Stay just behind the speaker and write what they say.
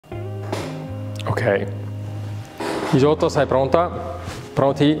Ok. Isotto, sei pronta?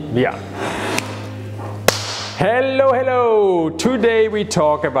 Pronti? Via. Hello, hello! Today we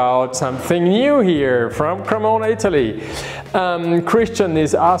talk about something new here from Cremona, Italy. Christian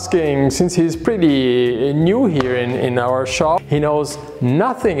is asking, since he's pretty new here in our shop, he knows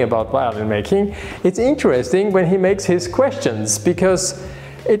nothing about violin making. It's interesting when he makes his questions, because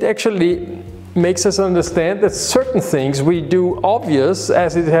it actually makes us understand that certain things we do obvious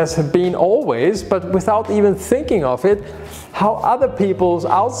as it has been always, but without even thinking of it, how other people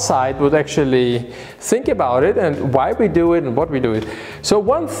outside would actually think about it and why we do it and what we do it. So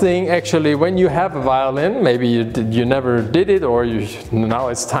one thing actually, when you have a violin, maybe you never did it, or now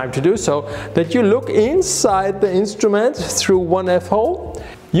it's time to do so, that you look inside the instrument through one F-hole.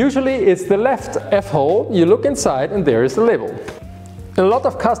 Usually it's the left F-hole, you look inside and there is the label. A lot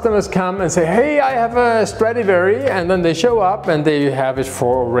of customers come and say, hey, I have a Stradivari, and then they show up and they have it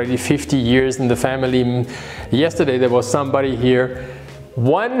for already 50 years in the family. Yesterday there was somebody here,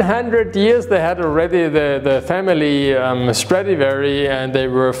 100 years they had already the family Stradivari, and they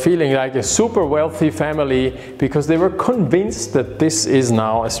were feeling like a super wealthy family because they were convinced that this is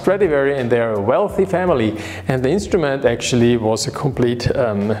now a Stradivari and they're a wealthy family. And the instrument actually was a complete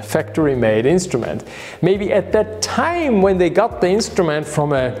factory-made instrument. Maybe at that time when they got the instrument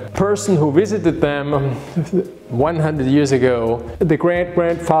from a person who visited them 100 years ago, the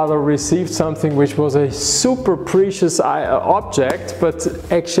great-grandfather received something which was a super precious object, but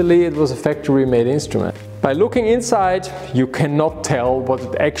actually it was a factory-made instrument. By looking inside, you cannot tell what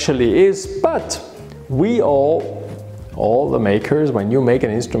it actually is, but we all the makers, when you make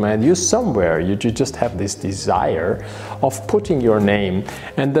an instrument, you just have this desire of putting your name.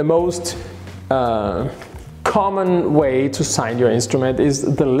 And the most common way to sign your instrument is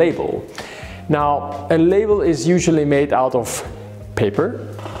the label. Now, a label is usually made out of paper,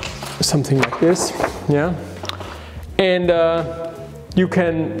 something like this, yeah. And you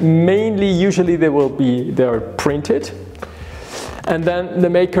can usually they're printed, and then the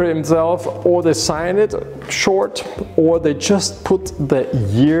maker himself, or they sign it short, or they just put the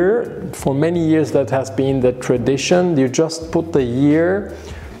year. For many years that has been the tradition. You just put the year,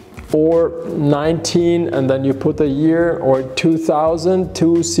 or 19, and then you put a year, or 2000,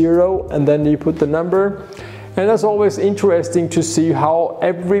 20, and then you put the number. And that's always interesting to see how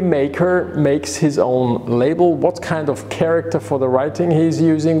every maker makes his own label, what kind of character for the writing he's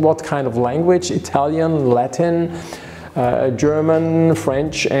using, what kind of language, Italian, Latin, German,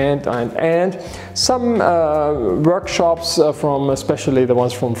 French, and some workshops from, especially the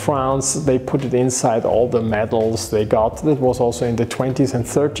ones from France, they put it inside all the medals they got. That was also in the 20s and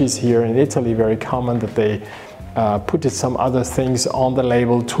 30s here in Italy very common, that they put some other things on the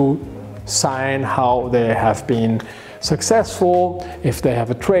label to sign how they have been successful, if they have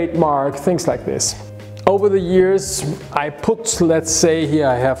a trademark, things like this. Over the years, I put, let's say here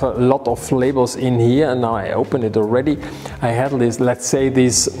I have a lot of labels in here, and now I open it already. I had this, let's say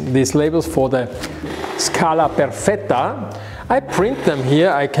these labels for the Scala Perfetta. I print them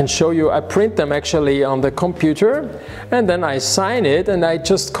here, I can show you, I print them actually on the computer, and then I sign it and I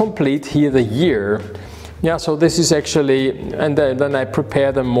just complete here the year. Yeah, so this is actually, and then I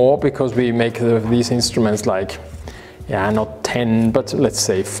prepare them more, because we make these instruments like, yeah, not 10, but let's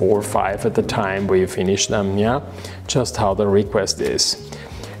say 4 or 5 at the time we finish them, yeah, just how the request is.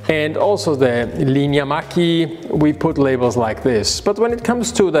 And also the Linea Macchi, we put labels like this. But when it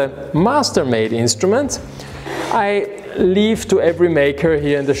comes to the master-made instrument, I leave to every maker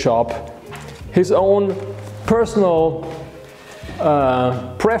here in the shop his own personal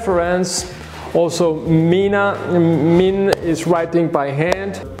preference. Also Min is writing by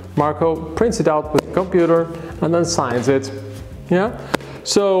hand. Marco prints it out with the computer and then signs it. Yeah.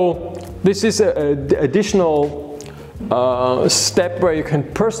 So this is an additional step where you can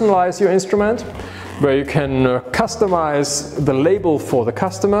personalize your instrument, where you can customize the label for the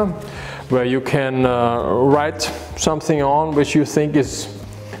customer, where you can write something on which you think is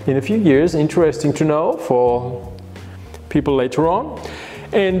in a few years interesting to know for people later on.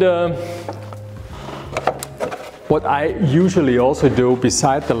 And what I usually also do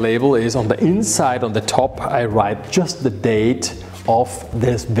beside the label is on the inside, on the top, I write just the date of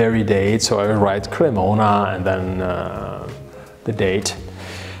this very date. So I write Cremona and then the date.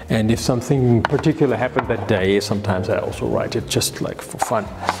 And if something particular happened that day, sometimes I also write it just like for fun.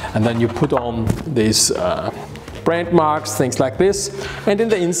 And then you put on these brand marks, things like this. And in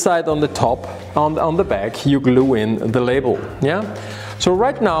the inside, on the top, on the back, you glue in the label. Yeah. So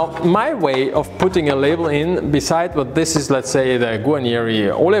right now, my way of putting a label in, beside what this is, let's say the Guarnieri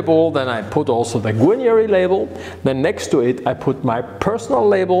Olebol, then I put also the Guarnieri label, then next to it I put my personal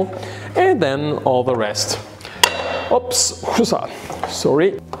label, and then all the rest. Oops,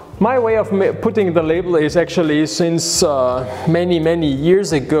 sorry. My way of putting the label is actually since many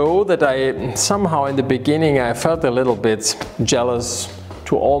years ago that I somehow in the beginning I felt a little bit jealous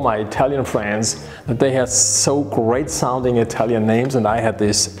to all my Italian friends that they had so great sounding Italian names and I had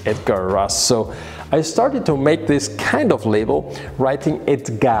this Edgar Russ. So I started to make this kind of label writing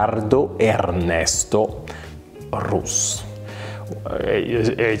Edgardo Ernesto Russ.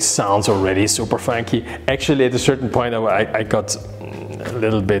 It sounds already super funky. Actually at a certain point I got a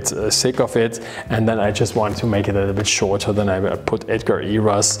little bit sick of it, and then I just wanted to make it a little bit shorter. Then I put Edgar E.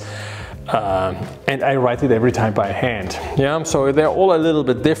 Russ. And I write it every time by hand. Yeah, so they're all a little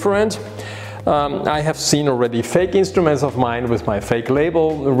bit different. I have seen already fake instruments of mine with my fake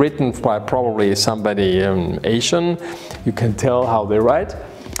label written by probably somebody Asian. You can tell how they write.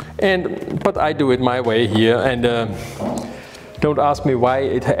 But I do it my way here, and don't ask me why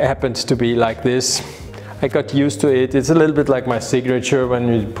it happened to be like this. I got used to it. It's a little bit like my signature.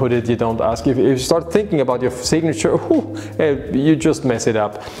 When you put it, you don't ask. If you start thinking about your signature, you just mess it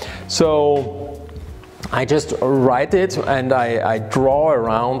up. So I just write it and I draw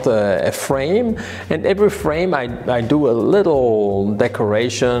around a frame, and every frame I do a little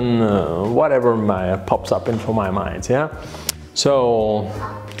decoration, whatever pops up into my mind. Yeah. So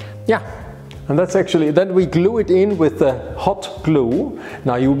yeah. And that's actually, then we glue it in with the hot glue.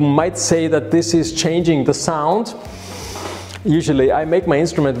 Now you might say that this is changing the sound. Usually I make my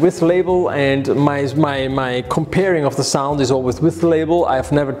instrument with label, and my comparing of the sound is always with label.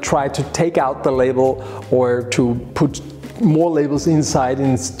 I've never tried to take out the label or to put more labels inside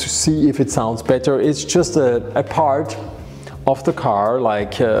to see if it sounds better. It's just a part of the car,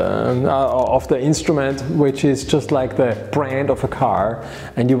 like of the instrument, which is just like the brand of a car.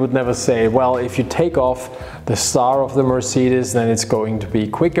 And you would never say, well, if you take off the star of the Mercedes, then it's going to be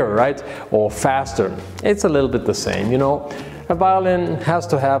quicker, right? Or faster. It's a little bit the same, you know. A violin has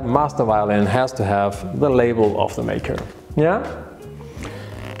to have, master violin has to have the label of the maker. Yeah?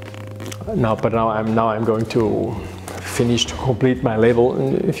 Now I'm going to finish to complete my label.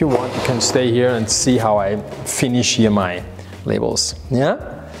 And if you want, you can stay here and see how I finish here my labels. Yeah.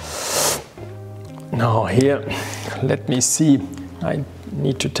 Now here, let me see. I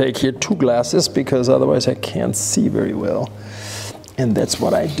need to take here 2 glasses because otherwise I can't see very well. And that's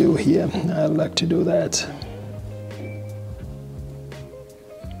what I do here. I like to do that.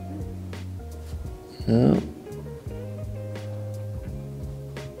 Yeah.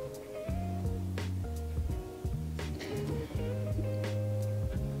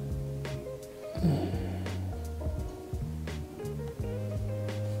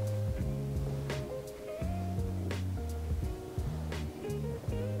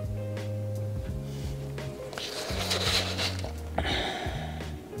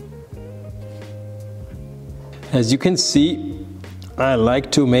 As you can see, I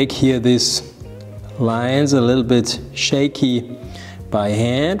like to make here these lines a little bit shaky by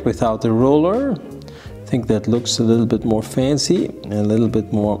hand without the roller. I think that looks a little bit more fancy, a little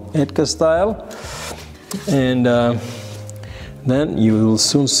bit more Edgar style. And then you will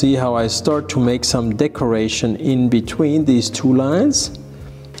soon see how I start to make some decoration in between these 2 lines.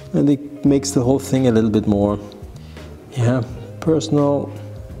 And it makes the whole thing a little bit more, yeah, personal.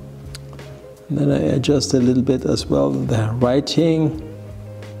 And then I adjust a little bit as well the writing.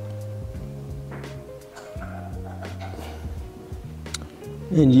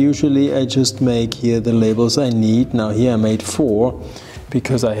 And usually I just make here the labels I need. Now here I made 4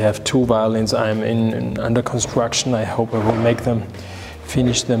 because I have 2 violins I'm in under construction. I hope I will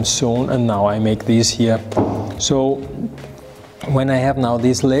finish them soon. And now I make these here. So when I have now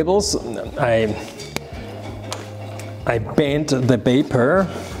these labels, I bend the paper.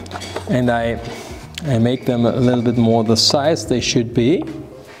 And I make them a little bit more the size they should be.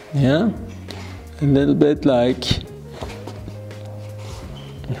 Yeah, a little bit like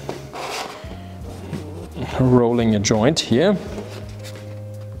rolling a joint here.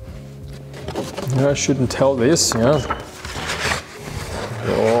 I shouldn't tell this, yeah.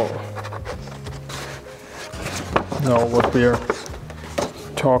 So, know what we're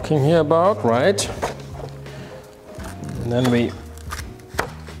talking here about, right? And then we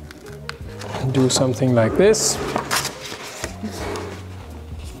do something like this.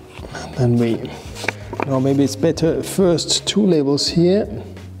 And then maybe it's better first 2 labels here.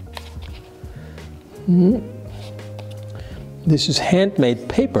 This is handmade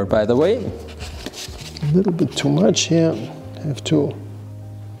paper, by the way. A little bit too much here. I have to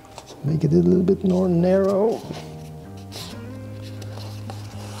Make it a little bit more narrow.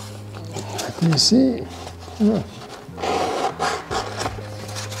 Let me see. Yeah.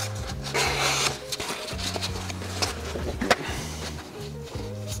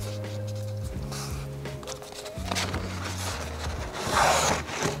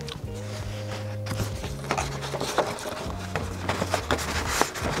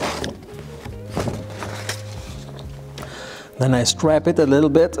 Then I strap it a little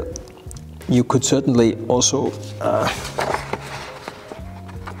bit. You could certainly also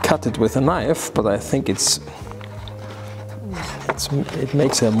cut it with a knife, but I think it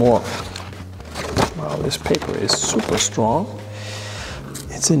makes a more, wow, this paper is super strong.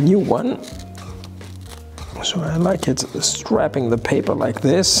 It's a new one, so I like it strapping the paper like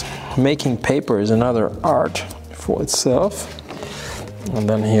this. Making paper is another art for itself. And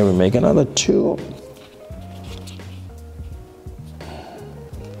then here we make another two.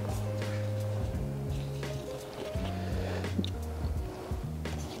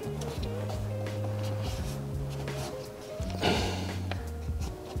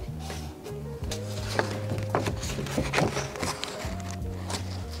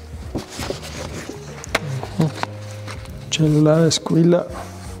 Cellulare squilla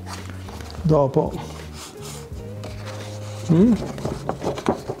dopo.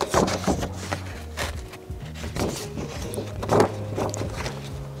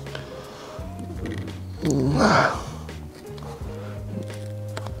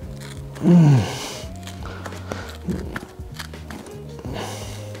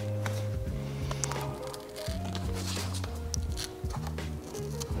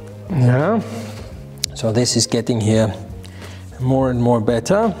 Yeah, so this is getting here more and more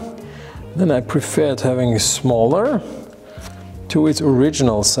better. Then I preferred having smaller to its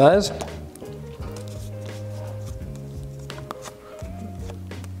original size.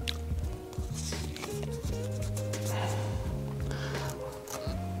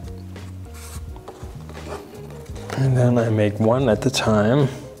 And then I make one at a time.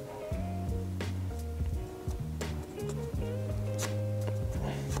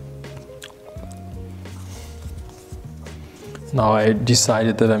 Now I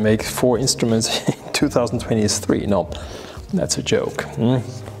decided that I make 4 instruments in 2023. No, that's a joke.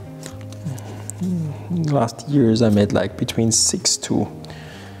 Last years I made like between 6 to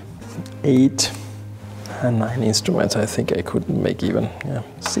 8 and 9 instruments. I think I could make even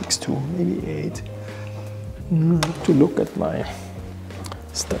 6 to maybe 8. I have to look at my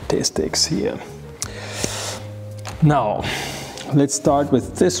statistics here. Now, let's start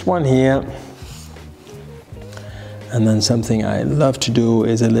with this one here. And then something I love to do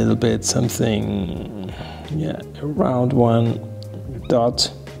is a little bit something, a round one,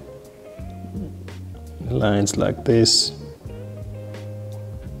 dot, lines like this.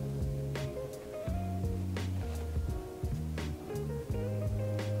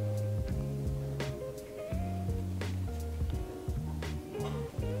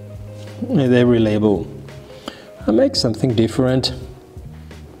 With every label, I make something different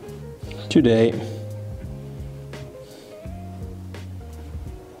today.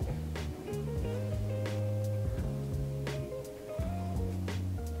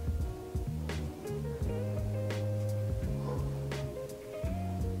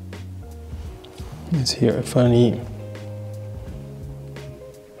 It's here a funny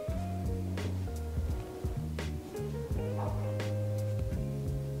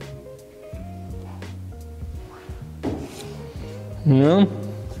yeah.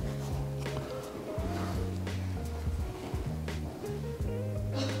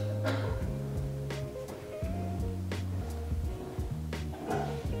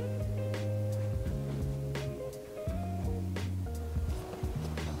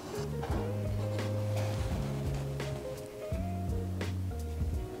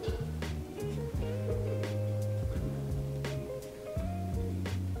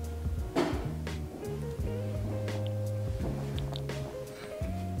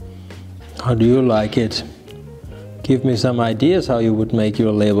 How do you like it? Give me some ideas how you would make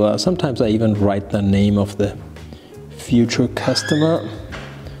your label. Sometimes I even write the name of the future customer.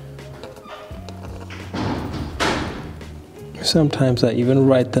 Sometimes I even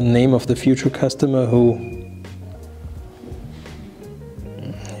write the name of the future customer who...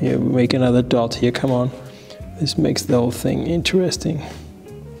 Here, we make another dot here, come on. This makes the whole thing interesting.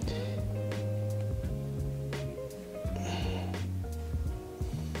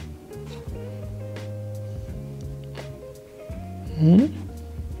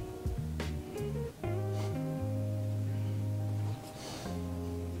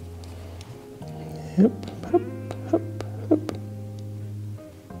 Yep, hop, hop, hop.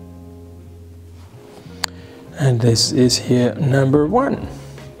 And this is here number 1.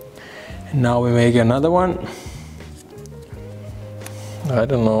 And now we make another one. I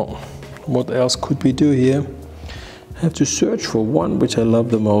don't know what else could we do here. I have to search for one which I love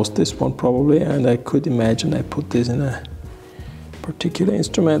the most, this one probably, and I could imagine I put this in a particular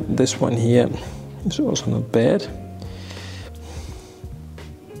instrument. This one here is also not bad.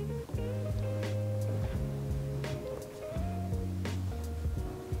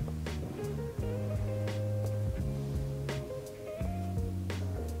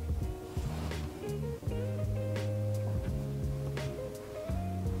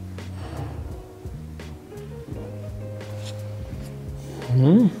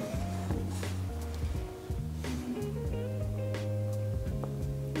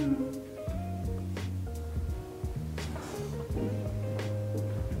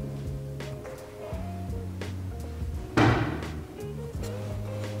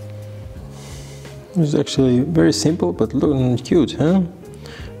 It's actually very simple, but looking cute, huh?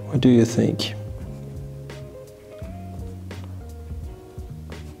 What do you think?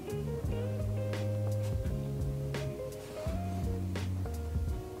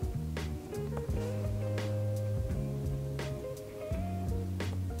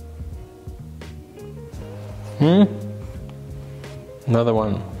 Another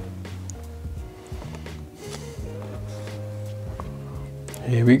one.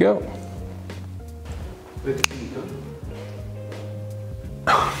 Here we go.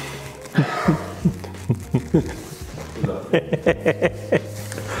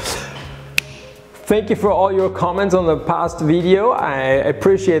 Thank you for all your comments on the past video. I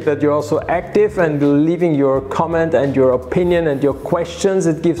appreciate that you're also active and leaving your comment and your opinion and your questions.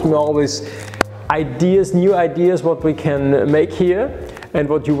 It gives me always ideas, new ideas, what we can make here and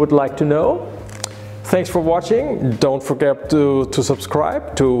what you would like to know. Thanks for watching. Don't forget to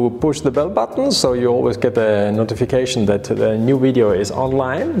subscribe, to push the bell button so you always get a notification that the new video is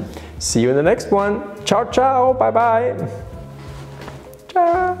online. See you in the next one. Ciao, ciao. Bye, bye.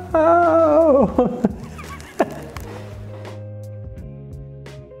 Ciao.